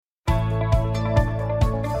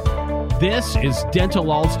This is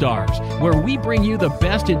Dental All-Stars, where we bring you the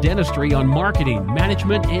best in dentistry on marketing,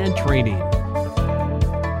 management, and training.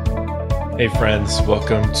 Hey friends,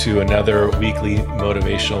 welcome to another weekly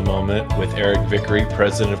motivational moment with Eric Vickery,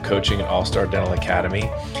 President of Coaching at All-Star Dental Academy.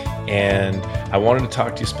 And I wanted to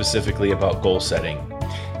talk to you specifically about goal setting.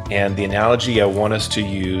 And the analogy I want us to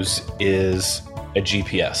use is a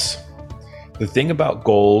GPS. The thing about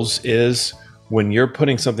goals is when you're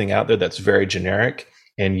putting something out there that's very generic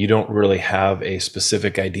and you don't really have a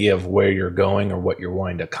specific idea of where you're going or what you're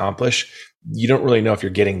wanting to accomplish, you don't really know if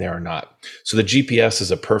you're getting there or not. So the GPS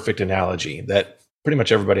is a perfect analogy that pretty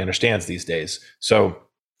much everybody understands these days. So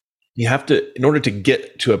you have to, in order to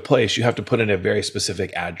get to a place, you have to put in a very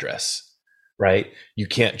specific address, right? You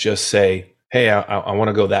can't just say, hey, I want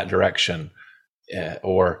to go that direction,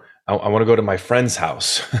 or I want to go to my friend's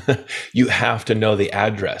house. You have to know the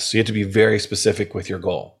address. So you have to be very specific with your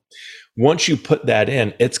goal. Once you put that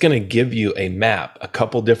in, it's going to give you a map, a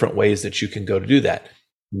couple different ways that you can go to do that.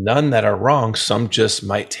 None that are wrong. Some just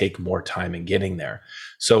might take more time in getting there.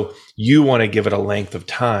 So you want to give it a length of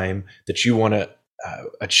time that you want to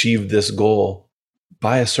achieve this goal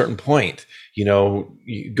by a certain point. You know,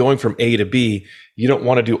 going from A to B, you don't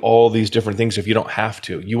want to do all these different things if you don't have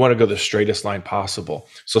to. You want to go the straightest line possible.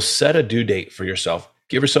 So set a due date for yourself.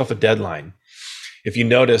 Give yourself a deadline. If you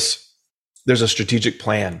notice, there's a strategic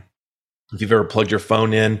plan. If you've ever plugged your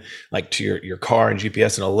phone in, like to your car and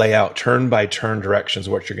GPS, and a layout, turn by turn directions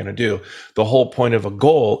of what you're going to do. The whole point of a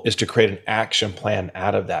goal is to create an action plan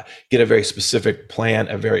out of that. Get a very specific plan,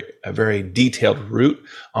 a very detailed route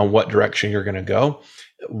on what direction you're going to go.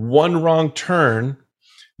 One wrong turn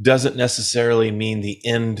doesn't necessarily mean the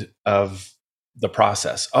end of the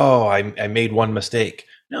process. Oh, I made one mistake.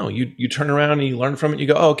 No, you turn around and you learn from it. You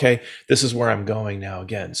go, oh, okay, this is where I'm going now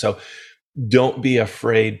again. So don't be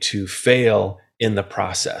afraid to fail in the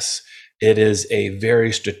process. It is a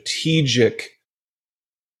very strategic,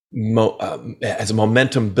 as a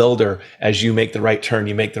momentum builder. As you make the right turn,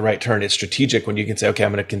 you make the right turn. It's strategic when you can say, okay,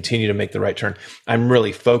 I'm going to continue to make the right turn. I'm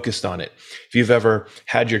really focused on it. If you've ever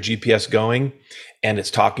had your GPS going and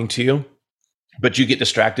it's talking to you, but you get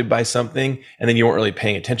distracted by something and then you weren't really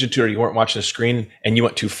paying attention to it, or you weren't watching the screen and you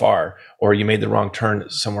went too far, or you made the wrong turn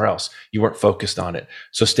somewhere else. You weren't focused on it.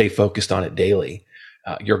 So stay focused on it daily.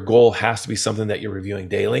 Your goal has to be something that you're reviewing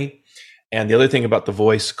daily. And the other thing about the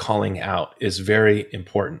voice calling out is very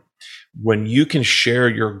important. When you can share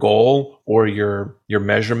your goal or your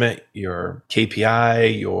measurement, your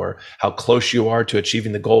KPI, your how close you are to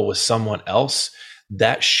achieving the goal with someone else,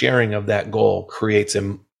 that sharing of that goal creates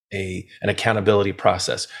an accountability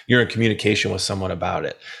process. You're in communication with someone about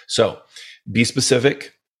it. So be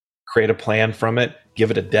specific, create a plan from it,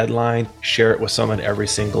 give it a deadline, share it with someone every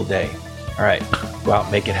single day. All right, go out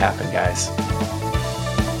and make it happen, guys.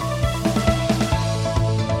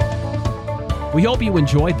 We hope you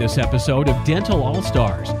enjoyed this episode of Dental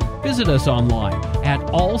All-Stars. Visit us online at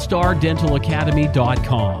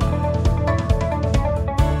allstardentalacademy.com.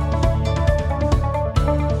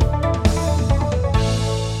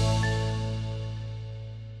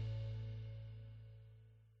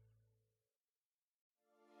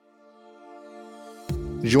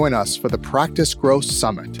 Join us for the Practice Growth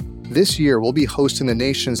Summit. This year, we'll be hosting the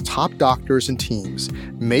nation's top doctors and teams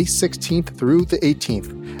May 16th through the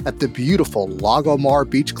 18th at the beautiful Lago Mar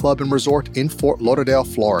Beach Club and Resort in Fort Lauderdale,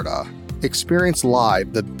 Florida. Experience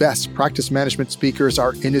live the best practice management speakers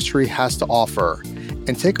our industry has to offer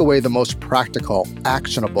and take away the most practical,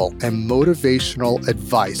 actionable, and motivational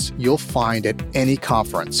advice you'll find at any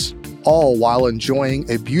conference, all while enjoying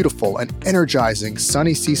a beautiful and energizing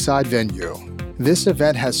sunny seaside venue. This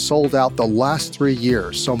event has sold out the last 3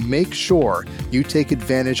 years, so make sure you take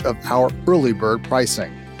advantage of our early bird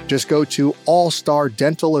pricing. Just go to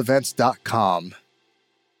allstardentalevents.com.